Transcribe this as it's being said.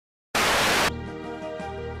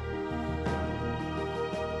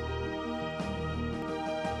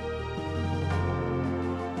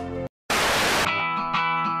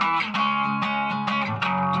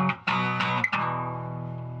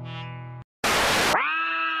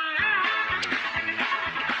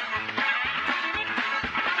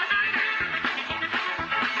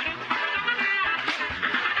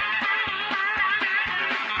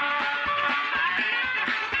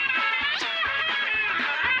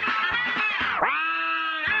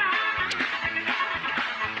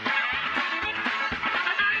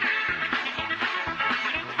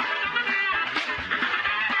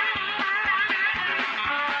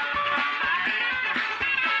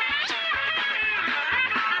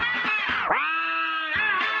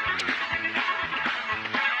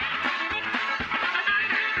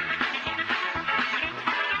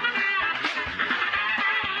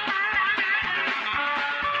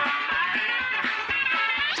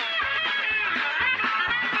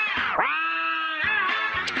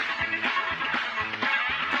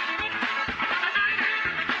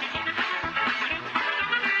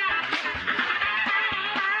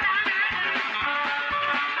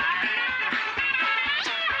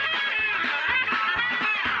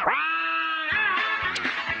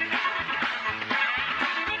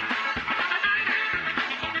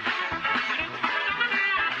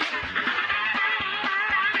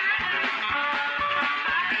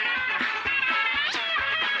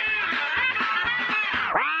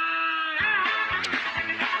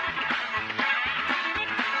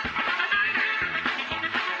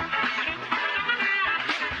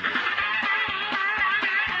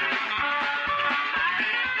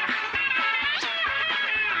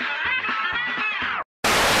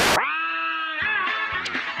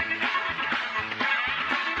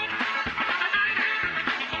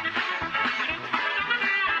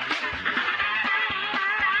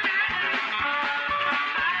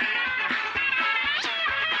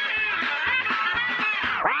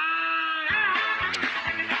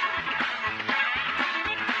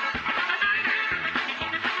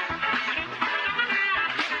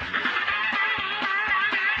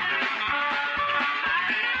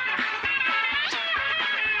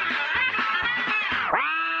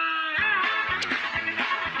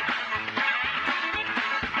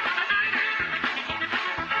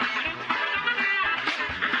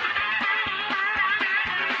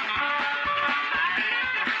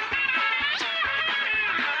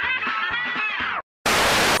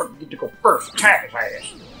First, attack his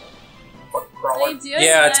ass. Fucking crawler.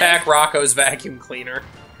 Yeah, attack Rocco's vacuum cleaner.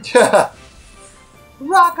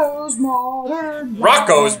 Rocco's Modern Life.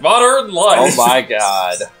 Rocco's Modern Life. Oh my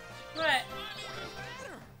god. What?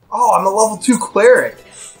 Oh, I'm a level 2 cleric.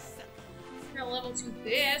 You're a level 2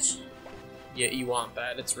 bitch. Yeah, you want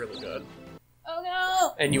that. It's really good. Oh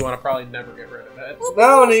no! And you want to probably never get rid of it.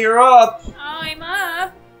 Melanie, you're up. Oh, I'm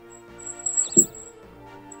up.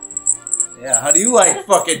 Yeah, how do you like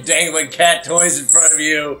fucking dangling cat toys in front of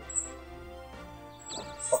you?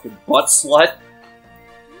 Fucking butt slut.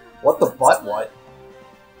 What the butt? What?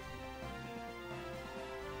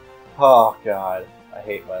 Oh god, I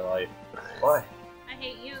hate my life. Why? I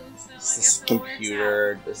hate you, so I This guess it all works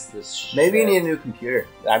computer, this shit. Maybe you need a new computer.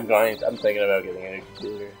 I'm thinking about getting a new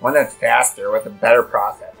computer. One that's faster with a better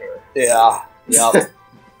processor. Yeah. Yep.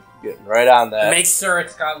 Getting right on that. Make sure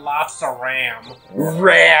it's got lots of RAM.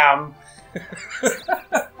 Ram.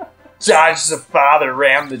 Josh the father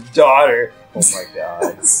rammed the daughter. Oh my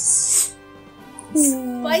god.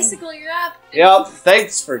 Bicycle, you're up. Yep,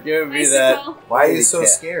 thanks for giving me that. Bicycle. Why are you so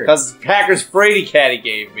scared? Because Packers Brady Cat he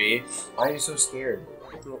gave me. Why are you so scared?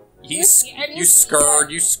 You scared. Yeah.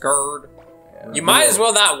 You might as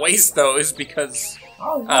well not waste those because...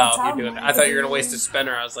 Oh, you're doing that. I thought you were going to waste a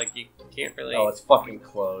spinner. I was like, you can't really... Oh, it's fucking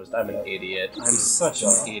closed. I'm an idiot. I'm such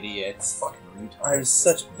an idiot. Fucking retard. I'm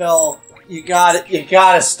such... Bill, you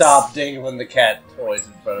gotta stop dangling the cat toys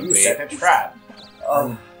in front of You me. set a trap.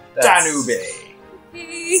 That's- Danube.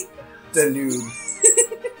 Danube.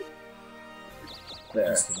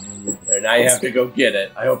 There. There, now you have to go get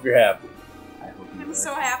it. I hope you're happy. I hope you I'm are.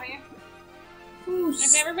 so happy.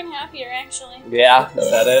 I've never been happier, actually. Yeah, is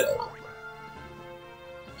that it?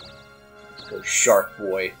 Go Shark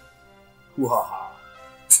Boy. Hoo-ha-ha.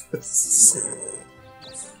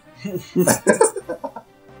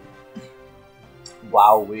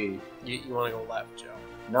 Wowee. You want to go left, Joe.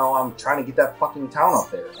 No, I'm trying to get that fucking town up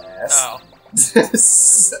there, ass. Oh,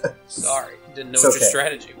 sorry. Didn't know It's what your okay.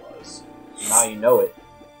 strategy was. Now you know it.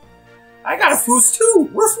 I got a foos too!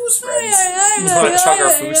 We're foos friends! You want to chug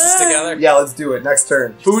our fooses together? Yeah, let's do it. Next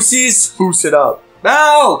turn. Foosies? Foos it up.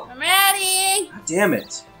 No! I'm ready! God damn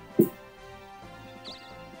it. That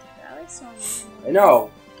looks so mean. I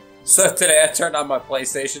know. So today I turned on my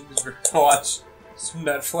PlayStation just to watch some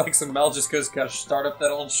Netflix, and Mel just goes, gotta start up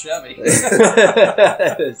that old Chevy. To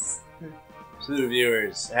the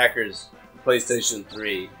viewers, Hackers PlayStation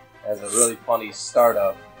 3 has a really funny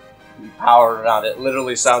startup. You power it on, it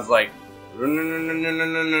literally sounds like.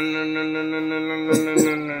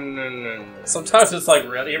 Sometimes it's like,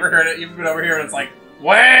 really? You ever heard it? You've been over here and it's like,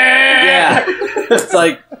 wah! Yeah. It's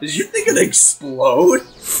like, did you think it'd explode?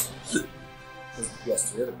 The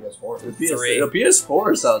PS3 or the PS4? The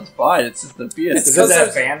PS4 sounds fine, it's just the PS3. Is it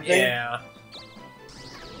that fan thing? Yeah.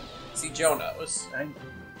 See, Joe knows. I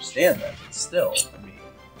understand that, but still. I mean,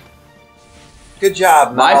 Good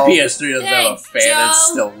job, my Mel. PS3 doesn't have a Thanks, fan, Joe. it's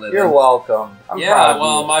still living. You're welcome. I'm proud Yeah, of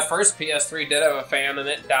well, you. my first PS3 did have a fan and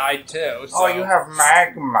it died too. So. Oh, you have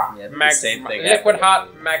magma. Yeah, the Magma. same thing Liquid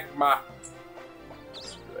happened. hot magma.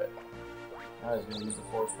 Screw it. I was gonna use the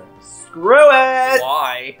force fence. Screw it!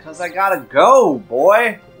 Why? Because I gotta go,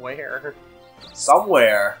 boy. Where?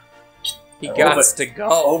 Somewhere. He Over- gots to go.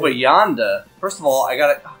 Over yonder. First of all, I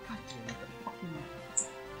gotta... Oh, God damn it.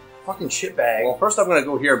 Fucking shitbag. Well, first I'm gonna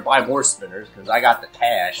go here and buy more spinners, because I got the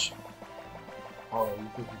cash. Oh, you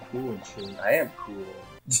think you're cool and shit. I am cool.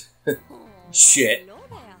 Shit.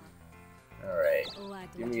 Alright.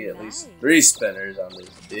 Give me at least 3 spinners on this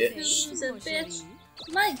bitch. Who's a bitch?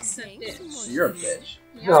 Mike's a bitch. You're a bitch.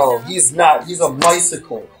 No, he's not. He's a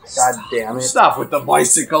bicycle. God damn it. Stop with the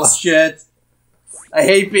bicycle shit. I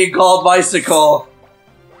hate being called bicycle.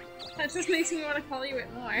 That just makes me want to call you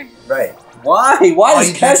it more. Right. Why? Why Oh, does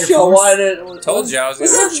you drink Kesha your want it? Told you I was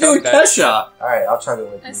What's gonna that to do with chug that Kesha? Alright, I'll try to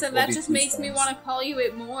live. I said that just makes me want to call you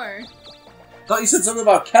it more. I thought you said something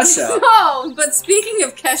about Kesha. No, but speaking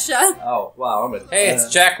of Kesha, Oh, wow, I'm a... Hey, it's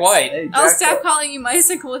Jack White. Hey, I'll Jack, stop calling you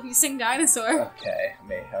Bicycle if you sing Dinosaur. Okay,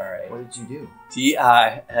 alright. What did you do?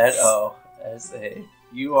 D-I-N-O-S-A.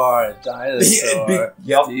 You are a dinosaur.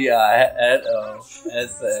 Yep.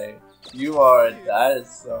 D-I-N-O-S-A. You are a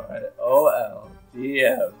dinosaur.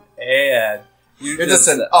 O-L-D-M-A-N. You're just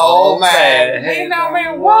an old man. Hey, now, now,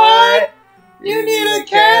 man, what? You need a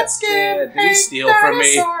cat skin. Did you steal from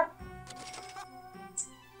me?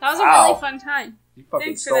 That was a Ow. really fun time. You fucking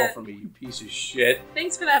Thanks for stole that. from me, you piece of shit.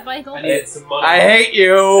 Thanks for that, Michael. I needed some money. I hate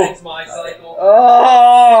you. Thanks, my cycle.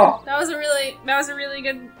 Oh! That was a really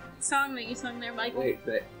good song that you sung there, Michael. Wait.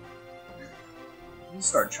 I'm gonna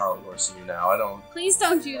start Charlie horsing you now. I don't. Please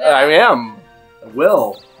don't do that. I am. I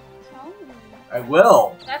will. Oh. I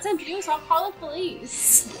will. That's abuse. I'll call the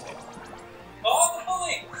police. Call the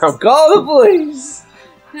police! I'll call the police.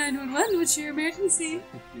 911, what's your emergency?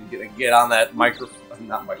 You're gonna get on that microphone.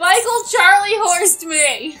 Not microphone. Michael Charlie horsed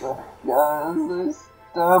me!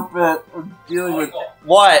 Stop it. I'm dealing with... Michael.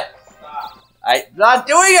 What? Stop. I'm not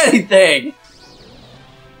doing anything!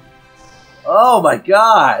 Oh my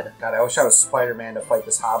god. God, I wish I was Spider-Man to fight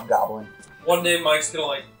this hobgoblin. One day Mike's gonna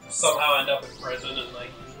like somehow end up in prison and like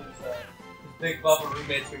his big buffer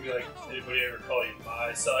roommate's gonna be like, anybody ever call you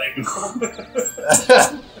my psycho?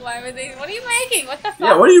 Why would they? What are you making? What the fuck?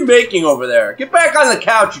 Yeah, what are you making over there? Get back on the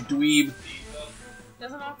couch, you dweeb.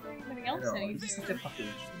 Doesn't offer anything else any food.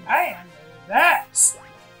 I am next.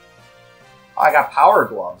 Oh, I got power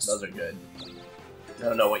gloves. Those are good. I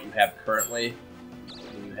don't know what you have currently.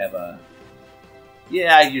 You have a...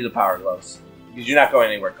 Yeah, I use the power gloves. Because you're not going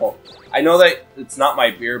anywhere cold. I know that it's not my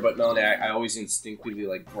beer, but Melanie, I always instinctively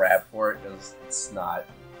like grab for it because it's not...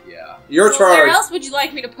 Yeah. Your Well, turn! where else would you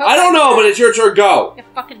like me to poke? I don't know, but it's your turn, go! You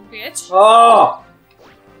fucking bitch. Oh!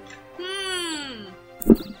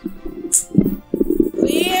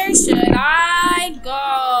 Where should I go?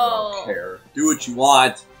 I don't care. Do what you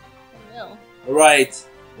want. I will. Alright.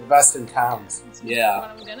 Invest in towns. Yeah.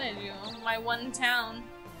 That's what I'm gonna do. My one town.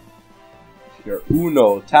 Your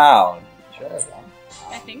Uno town. Sure, there's one.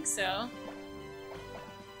 I think so.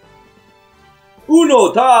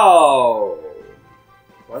 Uno town!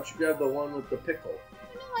 Why don't you grab the one with the pickle?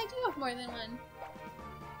 No, I do have more than one.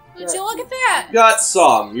 Would you look at that? Got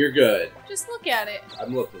some. You're good. Just look at it.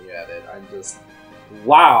 I'm looking at it. I'm just...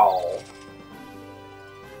 Wow.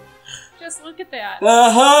 Just look at that.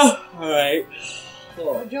 Uh-huh. Alright.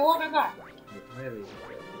 Oh. Would you look at that?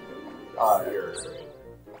 Here.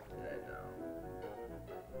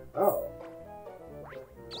 Oh.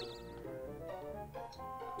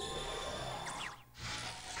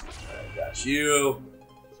 I got you.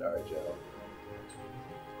 Sorry, Joe.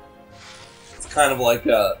 It's kind of like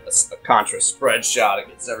a Contra spread shot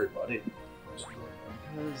against everybody.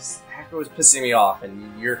 Because Hacker was pissing me off,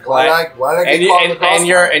 and your Why did I get caught in the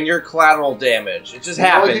crossfire? and your collateral damage. It just I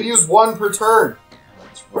happened. can use one per turn.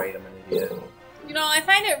 That's right. I'm an idiot. You know, I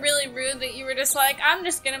find it really rude that you were just like, I'm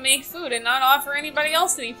just gonna make food and not offer anybody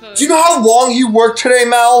else any food. Do you know how long he worked today,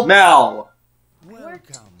 Mel? Mel.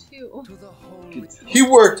 Worked too. He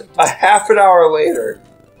worked a half an hour later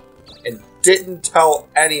and didn't tell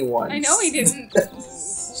anyone. I know he didn't.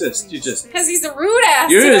 You just. Because he's a rude ass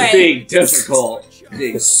You're today. just being difficult.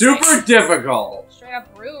 Being super difficult. Straight up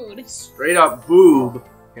rude. Straight up boob.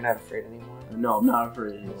 You're not afraid anymore? No, I'm not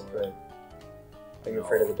afraid. That's good. Are you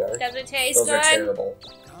afraid of the dark? Does it taste Those are good? terrible.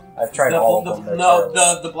 I've tried all of them. They're No,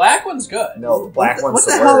 terrible. the black one's good. No, the black one's What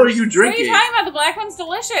the the hell are worst. you What are drinking? you talking about? The black one's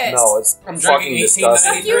delicious. No, it's I'm fucking drinking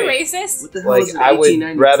disgusting. Fuck you, racist. What the hell Like, is an I would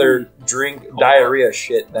 1893? rather drink diarrhea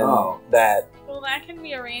shit than that. Well, that can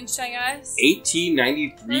be arranged, I guess.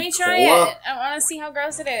 1893 Let me try cola? it. I want to see how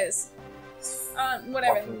gross it is.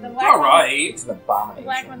 Whatever. Fucking- The black one. Alright. It's an abomination. The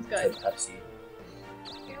black one's good. To Pepsi.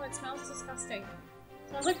 Ew, it smells disgusting. It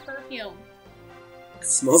smells like perfume. It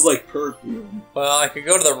smells like perfume. Well, I could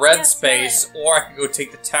go to the red Yeah, space, or I could go take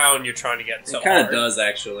the town you're trying to get into. It kind of does,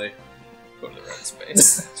 actually. Go to the red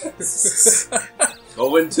space.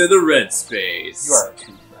 Go into the red space. You are a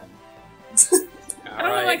true friend. I don't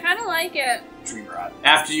know, I kind of like it. Dream rod.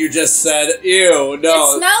 After you just said, ew, It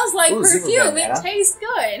no. smells like Ooh, super perfume. banana. It tastes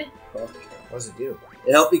good. What does it do?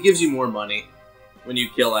 It gives you more money when you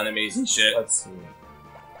kill enemies and shit. Let's see.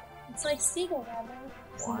 It's like Seagull Rubber.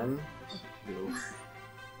 1, 2.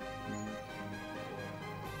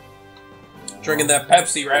 Drinking that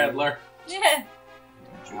Pepsi Rattler. Yeah.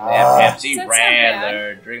 Drink that Pepsi That's not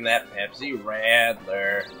Rattler. Drink that Pepsi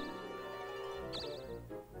Rattler.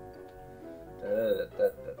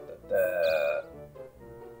 Da.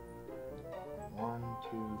 1,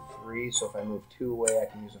 2, 3. So if I move 2 away, I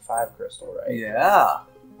can use a 5 crystal, right? Yeah.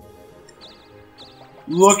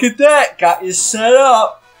 Look at that. Got you set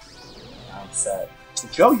up. I'm set.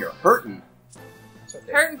 Joe, you're hurting. That's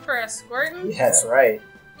okay. Hurting for a squirtin'? Yeah, that's right.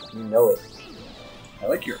 You know it. I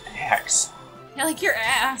like your axe. I like your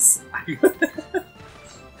ass.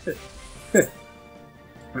 It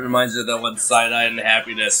reminds me of that one Cyanide and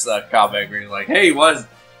Happiness comic where you're like, hey, you want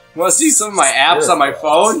to see some of my apps on my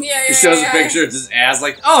phone? Yeah, It shows a picture of his ass,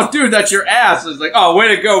 like, oh, dude, that's your ass. It's like, oh,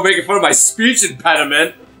 way to go, making fun of my speech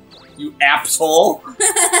impediment, you apshole.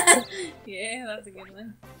 Yeah, that's a good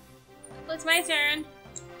one. Well, it's my turn.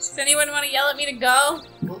 Does anyone want to yell at me to go?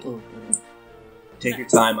 Take your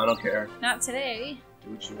time, I don't care. Not today.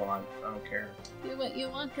 Do what you want, I don't care. Do what you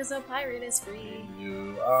want, because a pirate is free.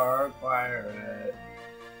 You are a pirate.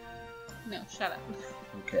 No, shut up.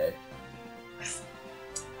 Okay.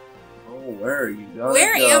 Oh, where are you going?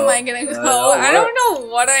 Where am I gonna go? I don't know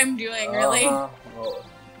what I'm doing, really. Oh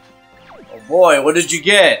boy, what did you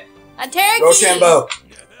get? A turkey! Rochambeau.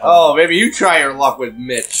 Oh, maybe you try your luck with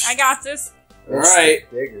Mitch. I got this. Alright.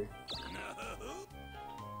 Bigger.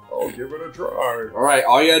 Oh, give it a try. Alright,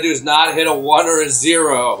 all you gotta do is not hit a 1 or a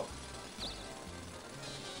 0.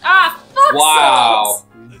 Ah, fuck Wow.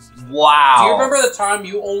 Wow. Do you remember the time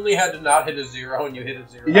you only had to not hit a 0 and you hit a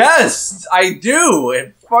 0? Yes, I do.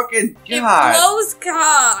 It fucking It God. blows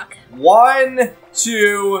cock. 1,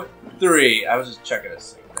 2, 3. I was just checking a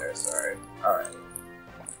thing there. Sorry. All right.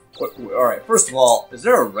 All right. First of all, is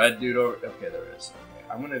there a red dude over? Okay, there is. Okay,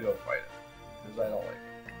 I'm gonna go fight him because I don't like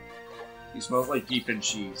him. He smells like beef and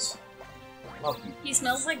cheese. He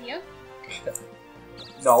smells like you?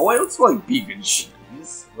 No, I don't smell like beef and cheese.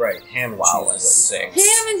 Right, ham and Wow, cheese. a 6.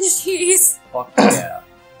 Ham and cheese. Fuck yeah.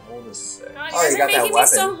 Roll a 6. God, Oh, you you guys got are that making me weapon.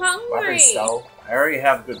 so Weapon hungry. stealth. I already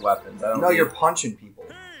have good weapons. I don't. No, need- you're punching people.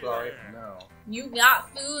 Sorry. No. You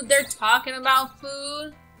got food. They're talking about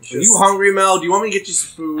food. Are you hungry, Mel? Do you want me to get you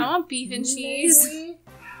some food? I want beef and cheese.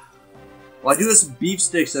 Well, I do have some beef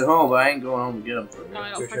sticks at home, but I ain't going home to get them for you. No, I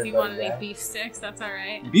Your don't turn, fucking want buddy, any Jack. beef sticks. That's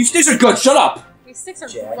alright. Beef sticks are good. Shut up. Beef sticks are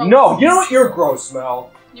Jack. gross. No, you know what? You're gross,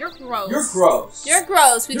 Mel. You're gross. You're gross. You're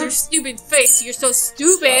gross with You're- your stupid face. You're so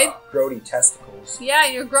stupid. Grody testicles. Yeah,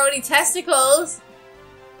 your grody testicles.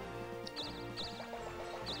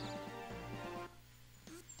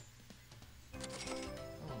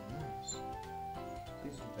 Oh, nice.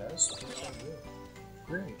 These are the best. These are good.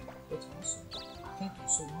 Great. That's awesome. Thank you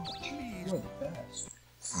so much. You're the best.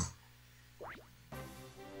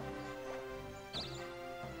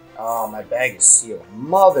 Oh, my bag is sealed.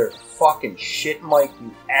 Motherfucking shit, Mike,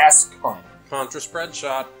 you ass cunt. Contra spread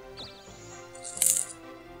shot.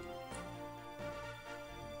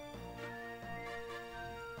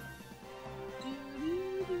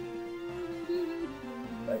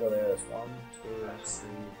 If I go there, that's 1, 2, 3.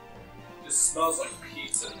 It smells like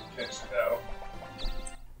pizza in the kitchen, though.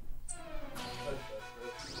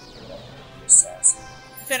 Sassy.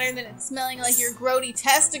 Better than it smelling like your grody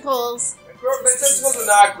testicles. My testicles are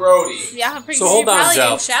not grody. Yeah, I'm pretty So sure hold you on, probably Joe.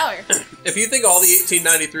 didn't shower. If you think all the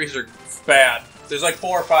 1893s are bad, there's like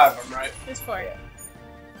 4 or 5 of them, right? Just for it.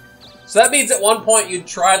 So that means at one point you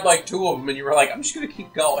tried like 2 of them and you were like, I'm just gonna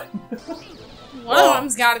keep going. One of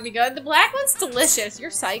them's got to be good. The black one's delicious. You're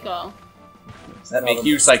psycho. Does that make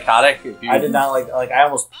you psychotic? If you... I did not like I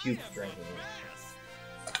almost puked drinking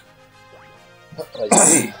it.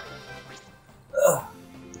 Like,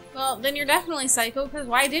 Well, then you're definitely psycho, because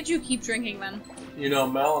why did you keep drinking them? You know,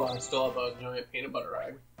 Mel and I still have a giant peanut butter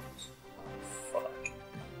rag. fuck.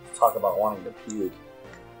 Talk about wanting to puke.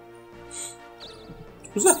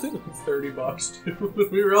 Was that thing like $30 too?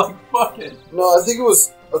 We were like, fuck it. No, I think it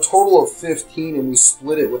was a total of 15 and we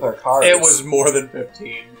split it with our cards. It was more than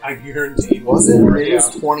 15. I guarantee. Was it? More, Maybe it was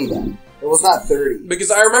 20 then. It was not 30.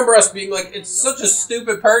 Because I remember us being like, it's such a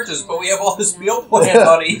stupid purchase, but we have all this meal plan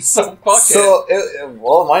money, so fuck So,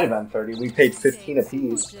 well, it might have been 30. We paid 15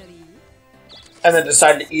 apiece. And then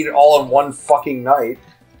decided to eat it all in one fucking night.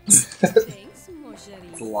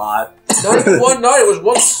 It's a lot. it. Not even one night, it was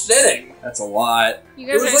one sitting. That's a lot. You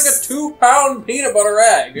It guys was are like a 2-pound peanut butter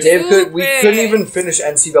egg. Dave we Stupid. couldn't even finish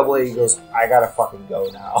NCAA. He goes, I gotta fucking go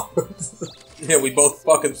now. Yeah, we both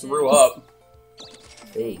fucking threw up.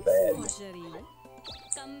 It was bad.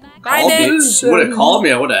 Bye, Called me. bitch. You would have called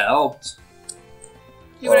me, I would have helped.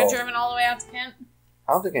 You would have Oh. driven all the way out to Kent?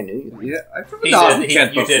 I don't think I knew you. Yeah, I've driven He down did, he,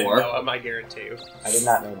 Kent you didn't before. know him, I guarantee you. I did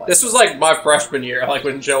not know Mike. This was like my freshman year, like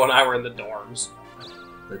when Joe and I were in the dorms.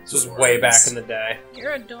 This was way back in the day.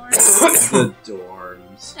 You're a dorm. the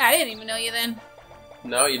dorms. I didn't even know you then.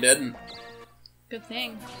 No, you didn't. Good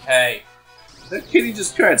thing. Hey. That kitty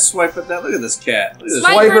just tried to swipe at that. Look at this cat. Look at this.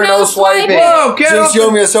 Swipe. Swiper, no swiping. Whoa, get Jinx, off you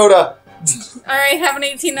owe me a soda. Alright, have an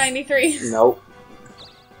 1893. Nope.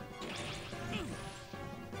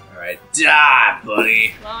 Alright, die,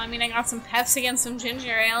 buddy. Well, I mean, I got some Pepsi and some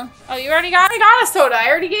ginger ale. Oh, you already got? I got a soda. I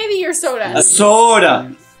already gave you your soda. A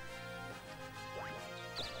soda.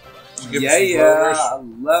 Give Yeah, some yeah. burgers.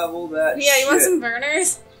 Level that Yeah, you want shit. some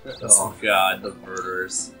burners? Oh, God, the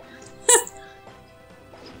murders.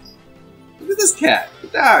 Look at this cat.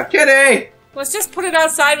 Ah, kitty! Let's just put it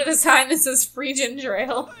outside with a sign that says free ginger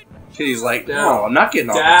ale. Kitty's like, Down. no, I'm not getting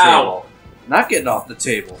off the Down. table. Not getting off the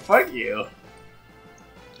table. Fuck you.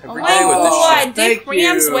 Every Oh day with this my shit. God. Dick Thank you.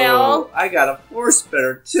 Ramswell. I got a force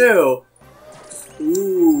spinner too.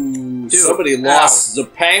 Ooh, Dude, somebody lost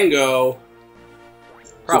Zapango.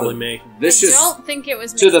 Probably me. Vicious I don't think it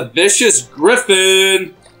was me. to the vicious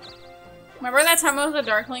griffin. Remember that time I was a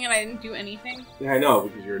Darkling and I didn't do anything? Yeah, I know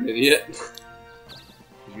because you're an idiot.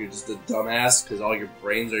 You're just a dumbass because all your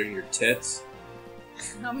brains are in your tits.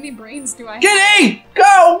 How many brains do I have? Kitty!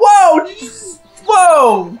 Go! Whoa!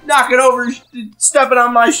 Whoa! Knocking over, stepping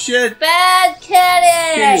on my shit. Bad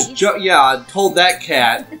kitty! Yeah, I told that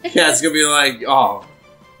cat. Cat's gonna be like, oh,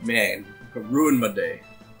 man, ruined my day.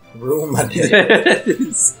 Ruin my day.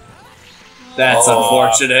 That's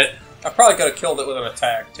unfortunate. I probably could have killed it with an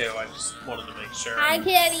attack too. I just wanted to make sure. Hi,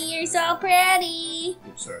 kitty. You're so pretty.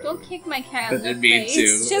 I'm sorry. Don't kick my cat in the Didn't mean face.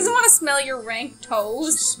 to. She doesn't want to smell your rank She's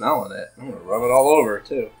toes. smelling it. I'm gonna rub it all over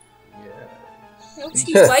too. I hope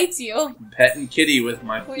she bites you. Petting Kitty with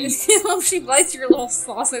my I feet. hope she bites your little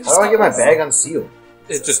sausage. How do I get my toes. bag unsealed?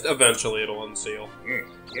 It just eventually it'll unseal.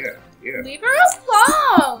 Yeah. Leave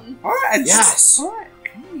her alone. Alright. Yes. Alright.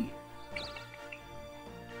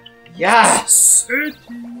 Yes!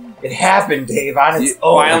 It happened, Dave, on its You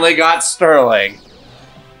own. finally got Sterling.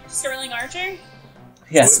 Sterling Archer?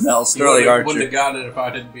 Yes, Mel, Sterling Wouldn't Archer. have gotten it if I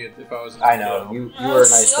didn't be. If I was. I know, you were a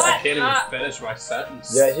nice shut guy. I can't even up. finish my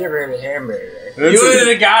sentence. Yeah, you're a hamburger. You wouldn't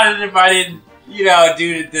have gotten it if I didn't. You know,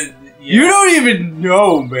 dude. You don't even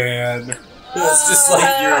know, man. It's just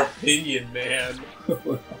like your opinion, man.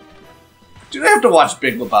 Dude, I have to watch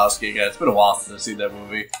Big Lebowski again. It's been a while since I've seen that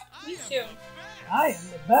movie. Me too. I am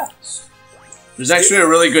the best. There's actually a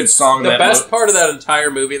really good song. The that best part of that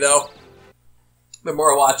entire movie, though, the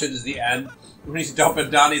more I watch it, is the end when he's dumping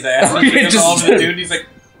Donnie's ass and kicking all over the dude. And he's like,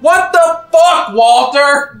 "What the fuck,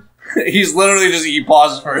 Walter?" He's literally just he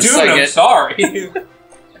pauses for a Dude, second. I'm sorry.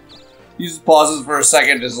 He just pauses for a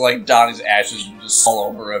second, just like Donnie's ashes just all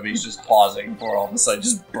over him. He's just pausing before all of a sudden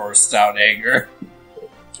just bursts out in anger.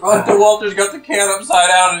 Until Walter's got the can upside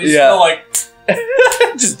down and he's Yeah. still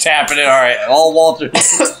like, Just tapping it. All right, all Walter,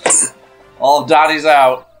 all of Donnie's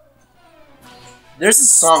out. There's a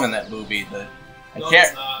song in that movie that I No, can't.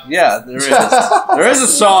 it's not. Yeah, there is. There is a No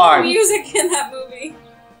song. music in that movie.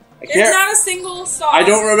 I There's can't. not a single song. I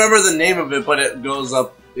don't remember the name of it, but it goes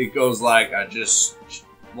up. It goes like, I just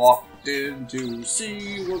walked in to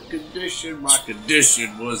see what condition my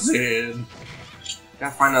condition was in.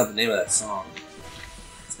 Gotta find out the name of that song.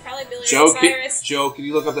 It's probably Billy Joe, Ray Cyrus. Joe, can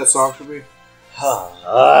you look up that song for me?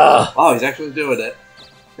 Ah. Oh, he's actually doing it.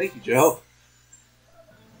 Thank you, Joe.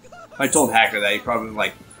 If I told Hacker that, he'd probably be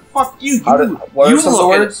like, fuck you. How did- what are some of the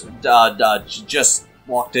look words? at just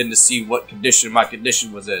walked in to see what condition my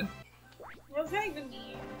condition was in. What does that even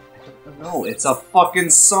mean? No, it's a fucking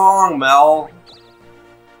song, Mel.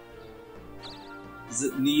 Does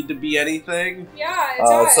it need to be anything? Yeah, it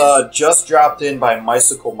does. It's just dropped in by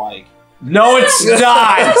Mycicle Mike. No, it's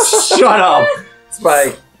not! Shut up! It's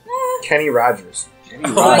by Kenny Rogers. Kenny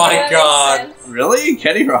Oh Rogers. my that God. makes sense. Really?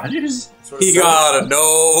 Kenny Rogers? you gotta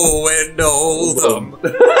know and know them.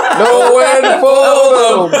 No way to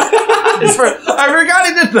fool them. I forgot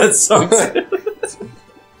he did that song.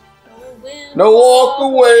 No walk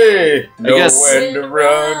away. No guess- when to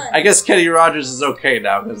run. I guess Kenny Rogers is okay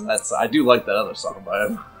now, because I do like that other song by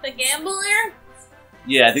him. The Gambler?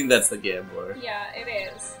 Yeah, I think that's The Gambler. Yeah, it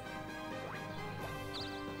is.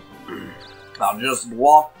 I just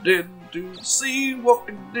walked in to see what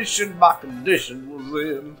condition my condition was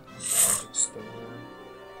in.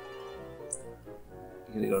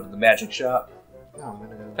 You gonna go to the magic shop? No, I'm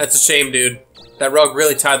gonna go. That's a shame, dude. That rug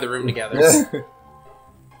really tied the room together.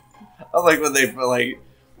 I like when they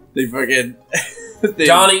fucking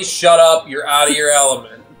Johnny, shut up. You're out of your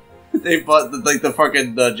element. they but like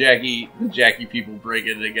the Jackie people break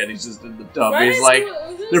in again. He's just in the tub. Why He's is like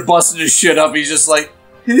he- they're busting his shit up. He's just like,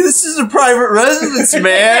 hey, this is a private residence,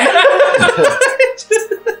 man.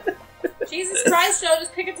 Jesus Christ, Joe,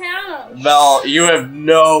 just pick a town. Mel, you have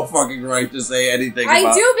no fucking right to say anything I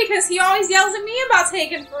about do because he always yells at me about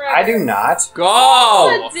taking forever. I do not. Go!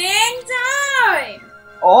 All the dang time.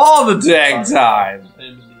 all the dang time. I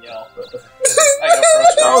didn't mean to yell.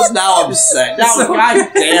 Now I'm upset. Now, god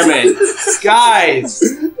damn it. Guys.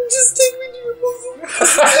 Just take me to your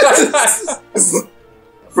bosom.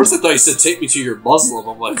 First I thought you said take me to your Muslim.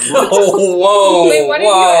 I'm like, what? Oh, whoa! Wait, what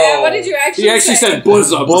did you actually He actually say? said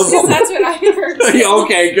bosom. Because that's what I heard.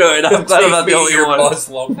 Okay, good. I'm glad I'm not the only one.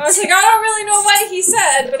 Muslim. I was like, I don't really know what he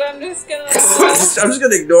said, but I'm just gonna I'm just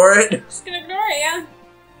gonna ignore it. just gonna ignore it, yeah.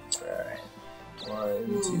 Alright.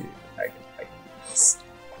 1, 2. I can do this.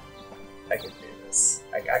 I can do this.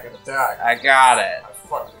 I gotta die. I got it. I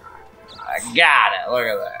fucking I got it. Look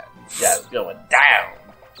at that. Yeah, it's going down.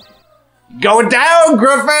 Going down,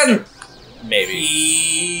 Griffin!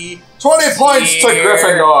 Maybe. 20 points to Here.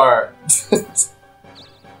 Gryffindor.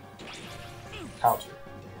 Counter.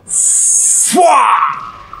 Fwah!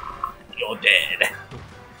 You're dead.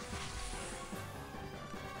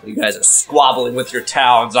 You guys are squabbling with your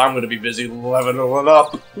towns. I'm going to be busy leveling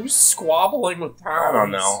up. Who's squabbling with towns? I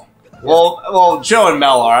don't know. Well, Joe and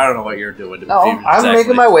Mel are. I don't know what you're doing. No, I'm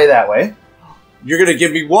making my way that way. You're going to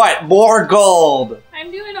give me what? More gold. I'm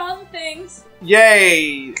doing all the things.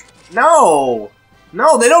 Yay. No.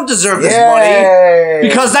 No, they don't deserve this Yay. money.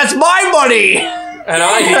 Because that's my money. And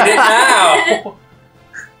I need it now.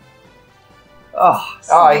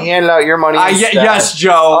 Oh, he handed out your money. Yes,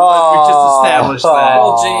 Joe. We just established that.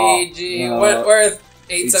 Well, G. Wentworth.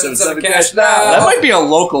 877 cash now. That might be a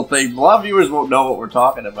local thing. A lot of viewers won't know what we're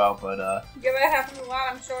talking about, but Give it half of a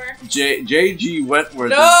lot, I'm sure. JG Wentworth.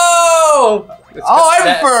 No!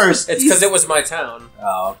 I'm first. It's because it was my town.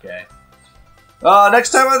 Oh, okay. Next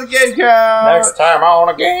time on the game count. Next time on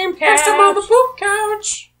a game count. Next time on the book count.